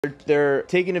They're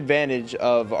taking advantage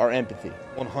of our empathy.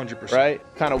 100%. Right?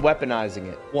 Kind of weaponizing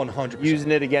it. 100%. Using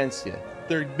it against you.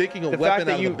 They're making a the weapon fact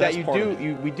that out of the best part of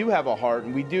it. we do have a heart,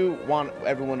 and we do want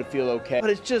everyone to feel okay, but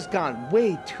it's just gone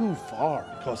way too far.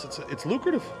 Because it's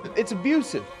lucrative. It's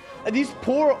abusive. And these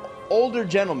poor older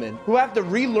gentlemen who have to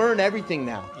relearn everything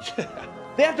now. Yeah.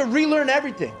 They have to relearn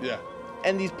everything. Yeah.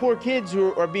 And these poor kids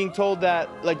who are being told that,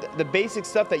 like, the basic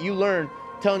stuff that you learn,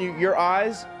 telling you your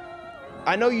eyes,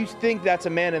 I know you think that's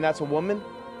a man and that's a woman,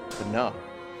 but no,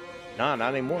 not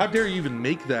anymore. How dare you even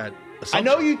make that assumption? I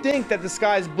know you think that the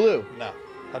sky's blue. No,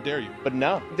 how dare you? But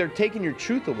no, they're taking your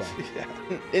truth away. Yeah.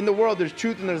 In the world, there's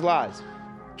truth and there's lies.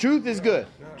 Truth is good.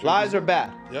 Lies are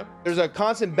bad. Yep. There's a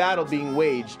constant battle being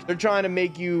waged. They're trying to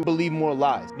make you believe more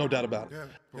lies. No doubt about it.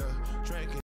 Yeah.